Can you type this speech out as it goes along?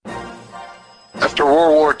After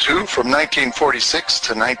World War II, from 1946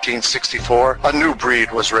 to 1964, a new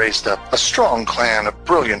breed was raised up. A strong clan of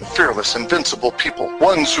brilliant, fearless, invincible people.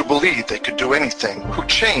 Ones who believed they could do anything, who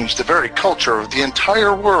changed the very culture of the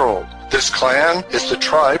entire world. This clan is the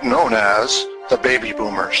tribe known as the Baby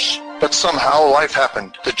Boomers. But somehow life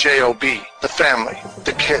happened. The J-O-B, the family,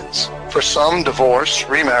 the kids. For some, divorce,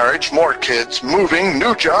 remarriage, more kids, moving,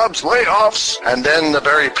 new jobs, layoffs. And then the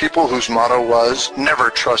very people whose motto was, never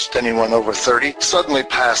trust anyone over 30, suddenly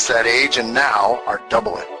passed that age and now are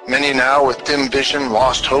double it. Many now with dim vision,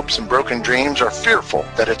 lost hopes, and broken dreams are fearful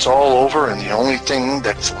that it's all over and the only thing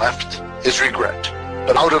that's left is regret.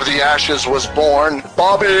 But out of the ashes was born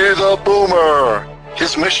Bobby the Boomer.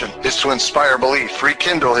 His mission is to inspire belief,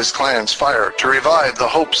 rekindle his clan's fire, to revive the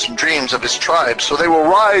hopes and dreams of his tribe so they will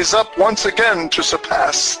rise up once again to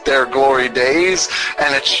surpass their glory days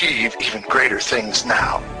and achieve even greater things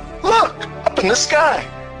now. Look, up in the sky.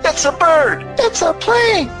 It's a bird. It's a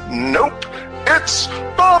plane. Nope. It's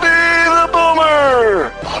Bobby the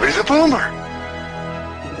Boomer. Bobby the Boomer.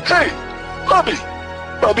 Hey, Bobby.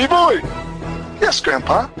 Bobby boy. Yes,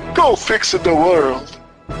 Grandpa. Go fixing the world.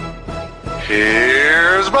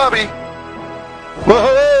 Here's Bobby. Well,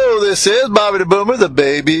 hello, this is Bobby the Boomer, the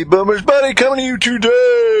Baby Boomer's buddy, coming to you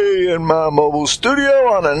today in my mobile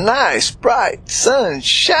studio on a nice, bright,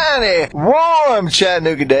 sunshiny, warm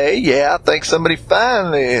Chattanooga day. Yeah, I think somebody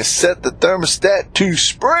finally set the thermostat to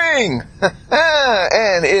spring.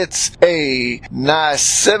 And it's a nice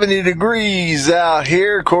 70 degrees out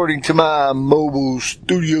here, according to my mobile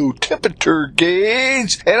studio temperature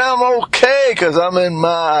gauge. And I'm okay, because I'm in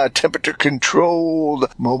my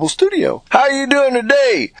temperature-controlled mobile studio. How are you doing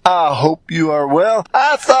today? I hope you are well.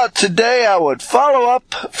 I thought today I would follow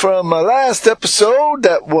up from my last episode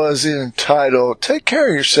that was entitled Take Care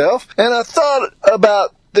of Yourself. And I thought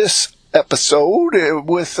about this episode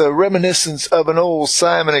with a reminiscence of an old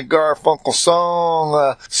Simon and Garfunkel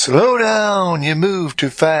song, Slow down, you move too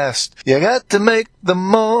fast. You got to make the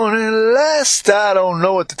morning last. I don't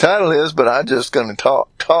know what the title is, but I'm just going to talk.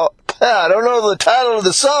 I don't know the title of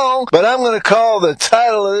the song, but I'm going to call the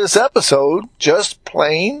title of this episode just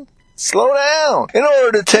plain Slow Down. In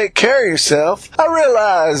order to take care of yourself, I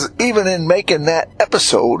realize even in making that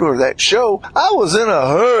episode or that show, I was in a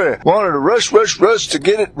hurry. Wanted to rush to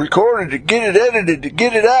get it recorded, to get it edited, to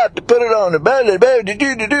get it out, to put it on the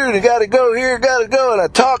to gotta go here, gotta go. And I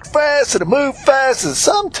talked fast and I moved fast, and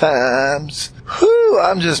sometimes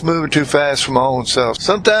I'm just moving too fast for my own self.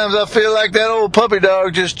 Sometimes I feel like that old puppy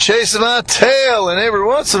dog just chasing my tail, and every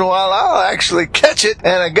once in a while I'll actually catch it,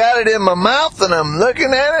 and I got it in my mouth, and I'm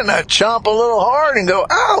looking at it, and I chomp a little hard and go,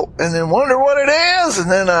 ow, and then wonder what it is, and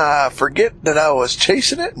then I forget that I was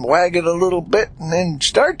chasing it and wag it a little bit, and then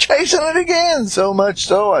start chasing it again, so much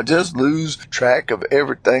so I just lose track of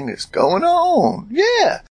everything that's going on.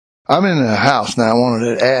 Yeah. I'm in a house now. I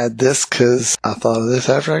wanted to add this because I thought of this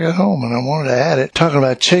after I got home, and I wanted to add it. Talking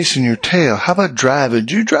about chasing your tail. How about driving?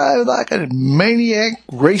 Do you drive like a maniac,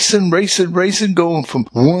 racing, going from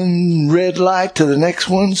one red light to the next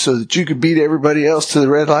one so that you could beat everybody else to the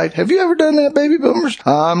red light? Have you ever done that, baby boomers?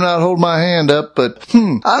 I'm not holding my hand up, but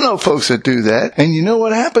I know folks that do that. And you know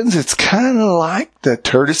what happens? It's kind of like the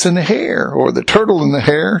tortoise and the hare, or the turtle and the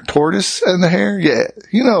hare, tortoise and the hare. Yeah,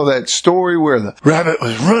 you know that story where the rabbit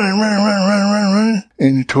was running,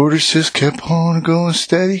 and the tortoise just kept on going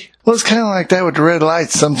steady. Well, it's kind of like that with the red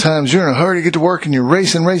lights. Sometimes you're in a hurry to get to work, and you're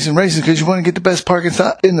racing because you want to get the best parking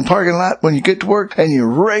spot in the parking lot when you get to work, and you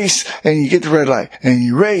race and you get the red light, and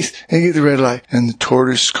you race and you get the red light, and the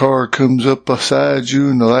tortoise car comes up beside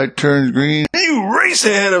you and the light turns green, and you race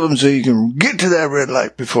ahead of them so you can get to that red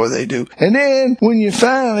light before they do. And then when you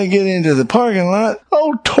finally get into the parking lot,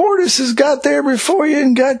 old tortoise has got there before you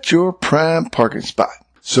and got your prime parking spot.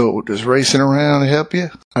 So does racing around help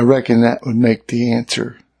you? I reckon that would make the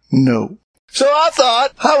answer no. So I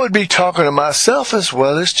thought I would be talking to myself as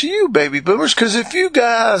well as to you, baby boomers, because if you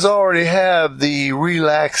guys already have the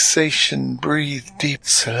relaxation, breathe deep,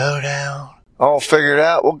 slow down, all figured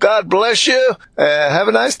out, well, God bless you. Have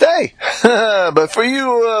a nice day. But for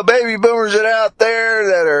you baby boomers that are out there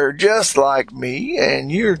that are just like me,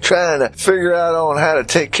 and you're trying to figure out on how to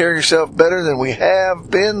take care of yourself better than we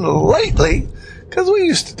have been lately, because we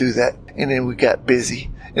used to do that, and then we got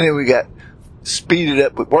busy, and then we got speeded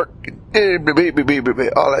up with work, and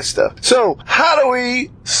all that stuff. So, how do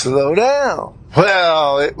we slow down?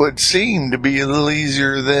 Well, it would seem to be a little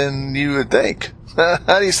easier than you would think.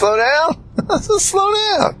 How do you slow down? So slow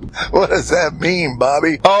down. What does that mean,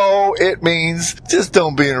 Bobby? Oh, it means just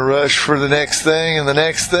don't be in a rush for the next thing and the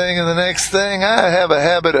next thing and the next thing. I have a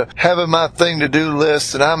habit of having my thing-to-do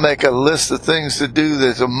list, and I make a list of things to do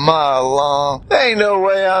that's a mile long. There ain't no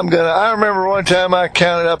way I remember one time I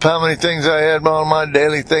counted up how many things I had on my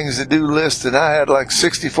daily things-to-do list, and I had like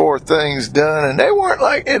 64 things done, and they weren't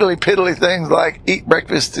like idly-piddly things like eat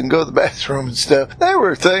breakfast and go to the bathroom and stuff. They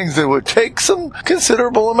were things that would take some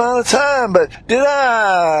considerable amount of time, but did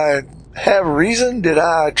I have reason? Did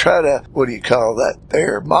I try to,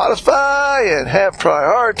 modify and have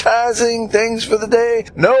prioritizing things for the day?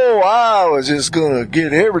 No, I was just gonna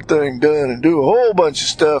get everything done and do a whole bunch of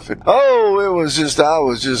stuff, and I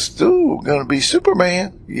was just gonna be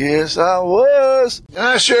Superman. Yes, I was. And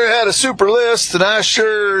I sure had a super list, and I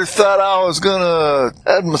sure thought I was gonna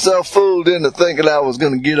have myself fooled into thinking I was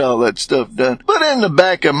gonna get all that stuff done. But in the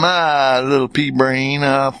back of my little pea brain,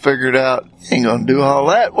 I figured out, ain't gonna do all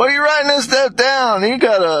that. What are you writing this stuff down? You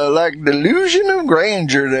got a, delusion of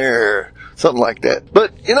grandeur there. Something like that.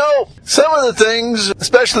 But, some of the things,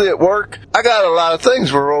 especially at work, I got a lot of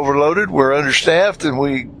things. We're overloaded, we're understaffed, and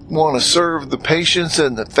we want to serve the patients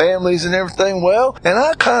and the families and everything well. And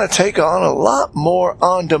I kind of take on a lot more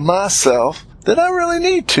onto myself than I really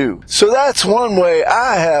need to. So that's one way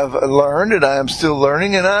I have learned, and I am still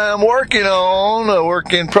learning, and I am working on a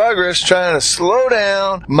work in progress, trying to slow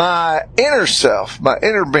down my inner self, my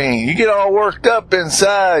inner being. You get all worked up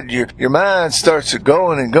inside, your mind starts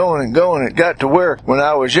going and going and going. It got to where when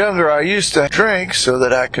I was younger, I used to drink so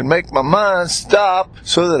that I could make my mind stop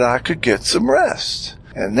so that I could get some rest.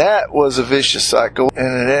 And that was a vicious cycle,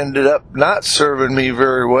 and it ended up not serving me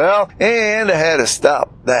very well, and I had to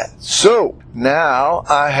stop that. So, now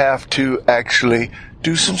I have to actually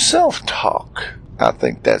do some self-talk. I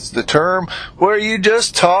think that's the term, where you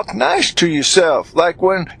just talk nice to yourself. Like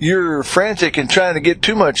when you're frantic and trying to get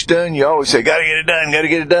too much done, you always say, gotta get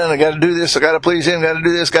it done, I gotta do this, I gotta please him, gotta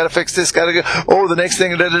do this, gotta fix this, gotta go, the next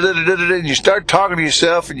thing, and you start talking to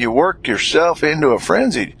yourself and you work yourself into a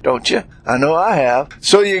frenzy, don't you? I know I have.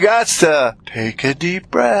 So you got to take a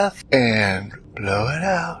deep breath and blow it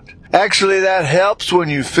out. Actually, that helps when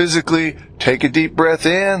you physically take a deep breath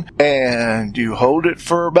in and you hold it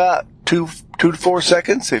for about 2 to 4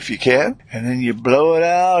 seconds if you can, and then you blow it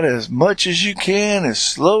out as much as you can, as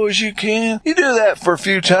slow as you can. You do that for a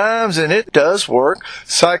few times, and it does work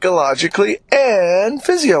psychologically and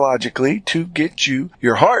physiologically to get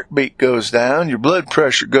your heartbeat goes down, your blood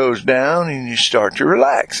pressure goes down, and you start to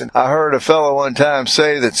relax. And I heard a fellow one time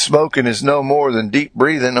say that smoking is no more than deep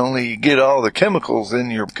breathing, only you get all the chemicals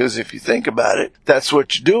in because if you think about it, that's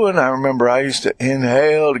what you're doing. I remember I used to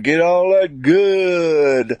inhale to get all that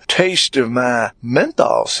good taste of my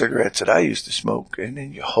menthol cigarettes that I used to smoke, and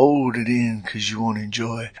then you hold it in because you want to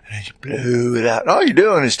enjoy it, and then you blow it out. And all you're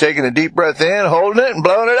doing is taking a deep breath in, holding it, and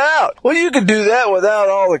blowing it out. Well, you could do that without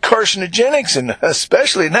all the carcinogenics, and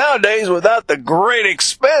especially nowadays without the great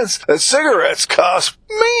expense that cigarettes cost.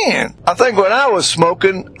 Man, I think when I was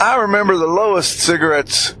smoking, I remember the lowest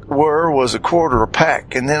cigarettes was $0.25 a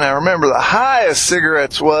pack, and then I remember the highest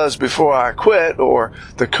cigarettes was before I quit, or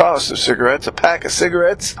the cost of cigarettes, a pack of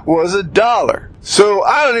cigarettes was $1. So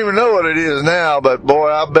I don't even know what it is now, but boy,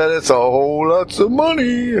 I bet it's a whole lot of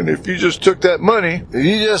money. And if you just took that money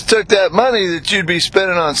that you'd be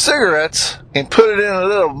spending on cigarettes and put it in a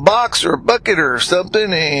little box or a bucket or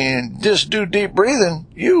something and just do deep breathing,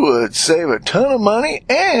 you would save a ton of money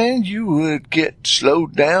and you would get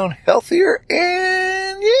slowed down, healthier, and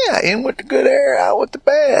in with the good air, out with the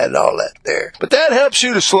bad, all that there. But that helps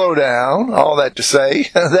you to slow down, all that to say.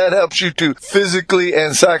 That helps you to physically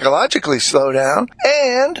and psychologically slow down.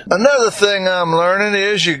 And another thing I'm learning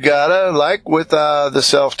is you gotta, like with the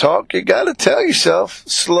self-talk, you gotta tell yourself,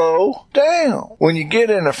 slow down. When you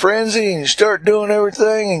get in a frenzy and you start doing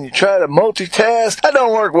everything and you try to multitask, that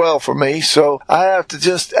don't work well for me, so I have to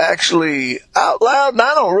just actually out loud, and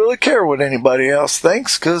I don't really care what anybody else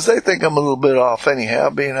thinks, because they think I'm a little bit off anyhow,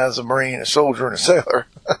 being as a Marine, a soldier, and a sailor.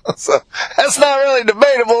 So that's not really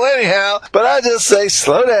debatable anyhow, but I just say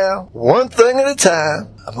slow down, one thing at a time.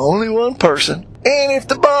 I'm only one person. And if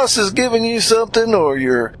the boss is giving you something, or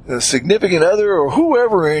your significant other, or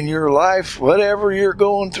whoever in your life, whatever you're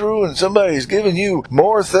going through, and somebody's giving you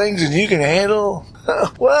more things than you can handle,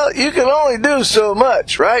 well, you can only do so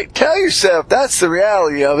much, right? Tell yourself that's the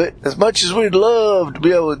reality of it. As much as we'd love to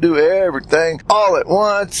be able to do everything all at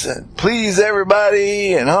once and please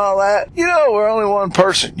everybody and all that. You know, we're only one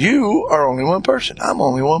person. You are only one person. I'm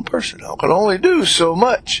only one person. I can only do so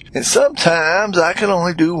much. And sometimes I can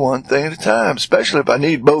only do one thing at a time, especially if I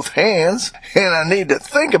need both hands and I need to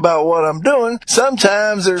think about what I'm doing.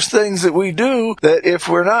 Sometimes there's things that we do that if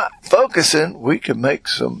we're not focusing, we can make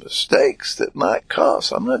some mistakes that might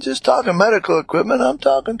cost. I'm not just talking medical equipment. I'm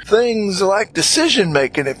talking things like decision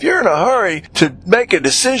making. If you're in a hurry to make a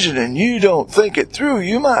decision and you don't think it through,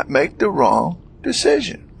 you might make the wrong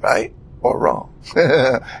decision, right? Or wrong.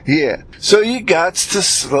 Yeah. So you got to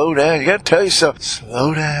slow down. You got to tell yourself,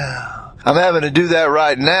 slow down. I'm having to do that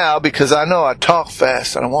right now because I know I talk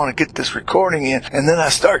fast and I want to get this recording in, and then I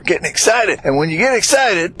start getting excited. And when you get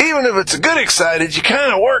excited, even if it's a good excited, you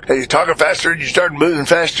kind of work. You're talking faster and you start moving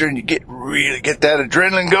faster and you really get that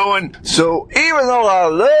adrenaline going. So even though I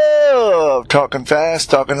love talking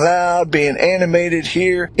fast, talking loud, being animated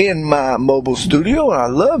here in my mobile studio, and I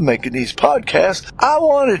love making these podcasts, I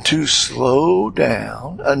wanted to slow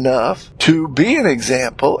down enough to be an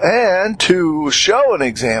example and to show an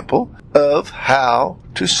example of how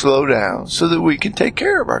to slow down so that we can take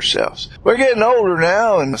care of ourselves. We're getting older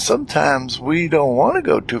now, and sometimes we don't want to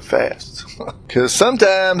go too fast. Because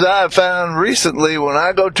sometimes I've found recently when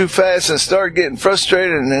I go too fast and start getting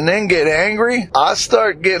frustrated and then get angry, I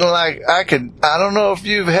start getting like I don't know if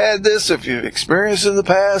you've had this, if you've experienced it in the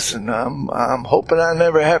past, and I'm hoping I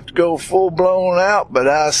never have to go full blown out,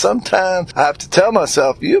 but sometimes I have to tell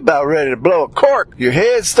myself, you're about ready to blow a cork. Your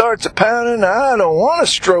head starts a-pounding. I don't want to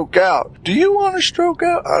stroke out. Do you want to stroke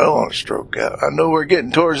out? I don't want to stroke out. I know we're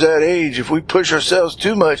getting towards that age. If we push ourselves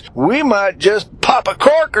too much, we might just pop a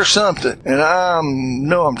cork or something. And I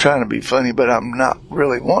know I'm trying to be funny, but I'm not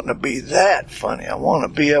really wanting to be that funny. I want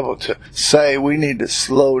to be able to say we need to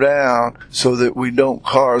slow down so that we don't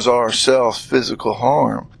cause ourselves physical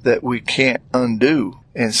harm that we can't undo.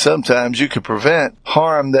 And sometimes you can prevent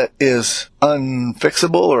harm that is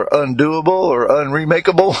unfixable or undoable or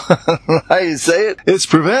unremakeable. How you say it? It's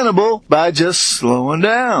preventable by just slowing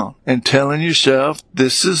down and telling yourself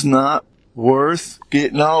this is not worth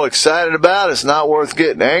getting all excited about. It's not worth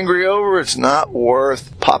getting angry over. It's not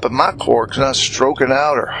worth popping my corks, not stroking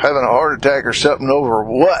out or having a heart attack or something over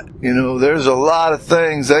what. You know, there's a lot of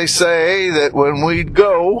things they say that when we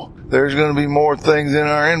go, there's going to be more things in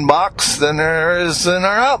our inbox than there is in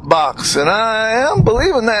our outbox. And I am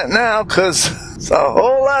believing that now because it's a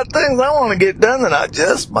whole lot of things I want to get done that I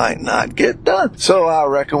just might not get done. So I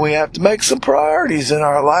reckon we have to make some priorities in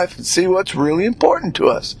our life and see what's really important to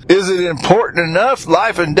us. Is it important enough,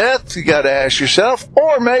 life and death, you got to ask yourself?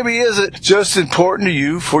 Or maybe is it just important to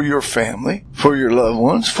you for your family, for your loved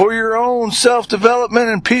ones, for your own self-development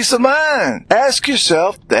and peace of mind? Ask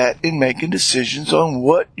yourself that in making decisions on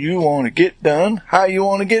what you want to get done, how you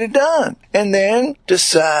want to get it done, and then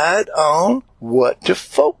decide on what to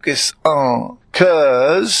focus on.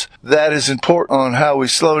 Because that is important on how we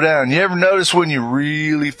slow down. You ever notice when you're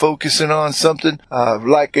really focusing on something,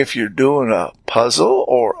 like if you're doing a puzzle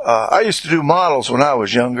or I used to do models when I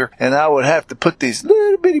was younger, and I would have to put these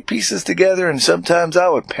little bitty pieces together, and sometimes I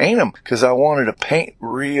would paint them because I wanted to paint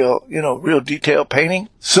real detailed painting.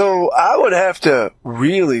 So I would have to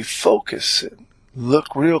really focus and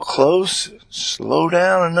look real close, slow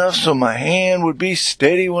down enough so my hand would be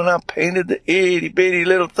steady when I painted the itty bitty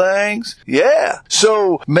little things. Yeah.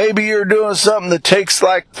 So maybe you're doing something that takes,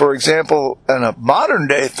 like, for example, in a modern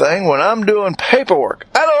day thing, when I'm doing paperwork.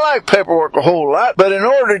 I don't like paperwork a whole lot, but in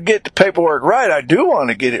order to get the paperwork right, I do want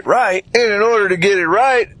to get it right. And in order to get it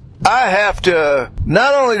right,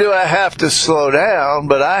 not only do I have to slow down,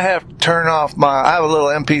 but I have to turn off I have a little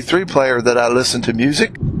MP3 player that I listen to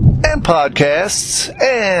music and podcasts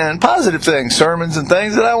and positive things, sermons and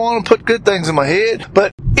things that I want to put good things in my head.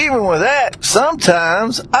 But even with that,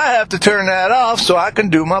 sometimes I have to turn that off so I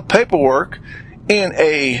can do my paperwork in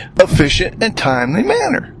a efficient and timely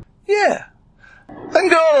manner. Yeah. And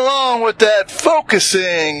going along with that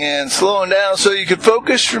focusing and slowing down so you can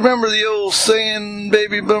focus, remember the old saying,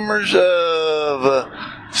 baby boomers, of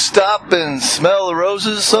stop and smell the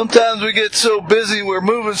roses? Sometimes we get so busy, we're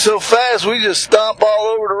moving so fast, we just stomp all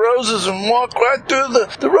over the roses and walk right through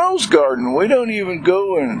the rose garden. We don't even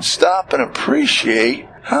go and stop and appreciate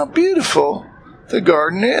how beautiful the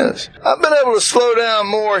garden is. I've been able to slow down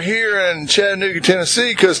more here in Chattanooga,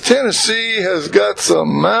 Tennessee, because Tennessee has got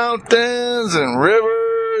some mountains and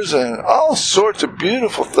rivers flowers and all sorts of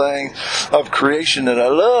beautiful things of creation that I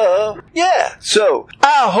love. Yeah, so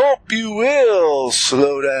I hope you will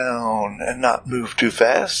slow down and not move too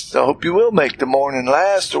fast. I hope you will make the morning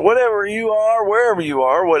last, or whatever you are, wherever you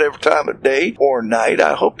are, whatever time of day or night.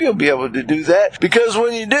 I hope you'll be able to do that, because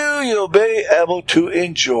when you do, you'll be able to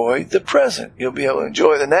enjoy the present. You'll be able to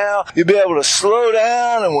enjoy the now. You'll be able to slow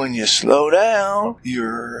down, and when you slow down,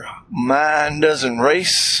 your mind doesn't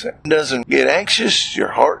race, doesn't get anxious, your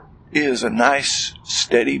heart is a nice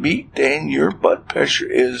steady beat, and your blood pressure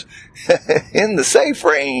is in the safe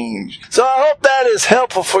range. So I hope that is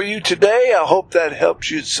helpful for you today. I hope that helps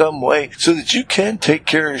you in some way so that you can take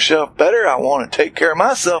care of yourself better. I want to take care of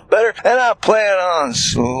myself better, and I plan on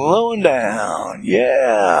slowing down.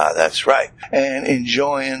 Yeah, that's right. And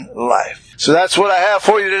enjoying life. So that's what I have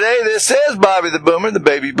for you today. This is Bobby the Boomer, the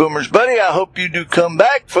Baby Boomer's buddy. I hope you do come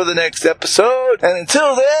back for the next episode. And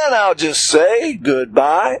until then, I'll just say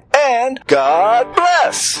goodbye and God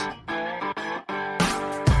bless.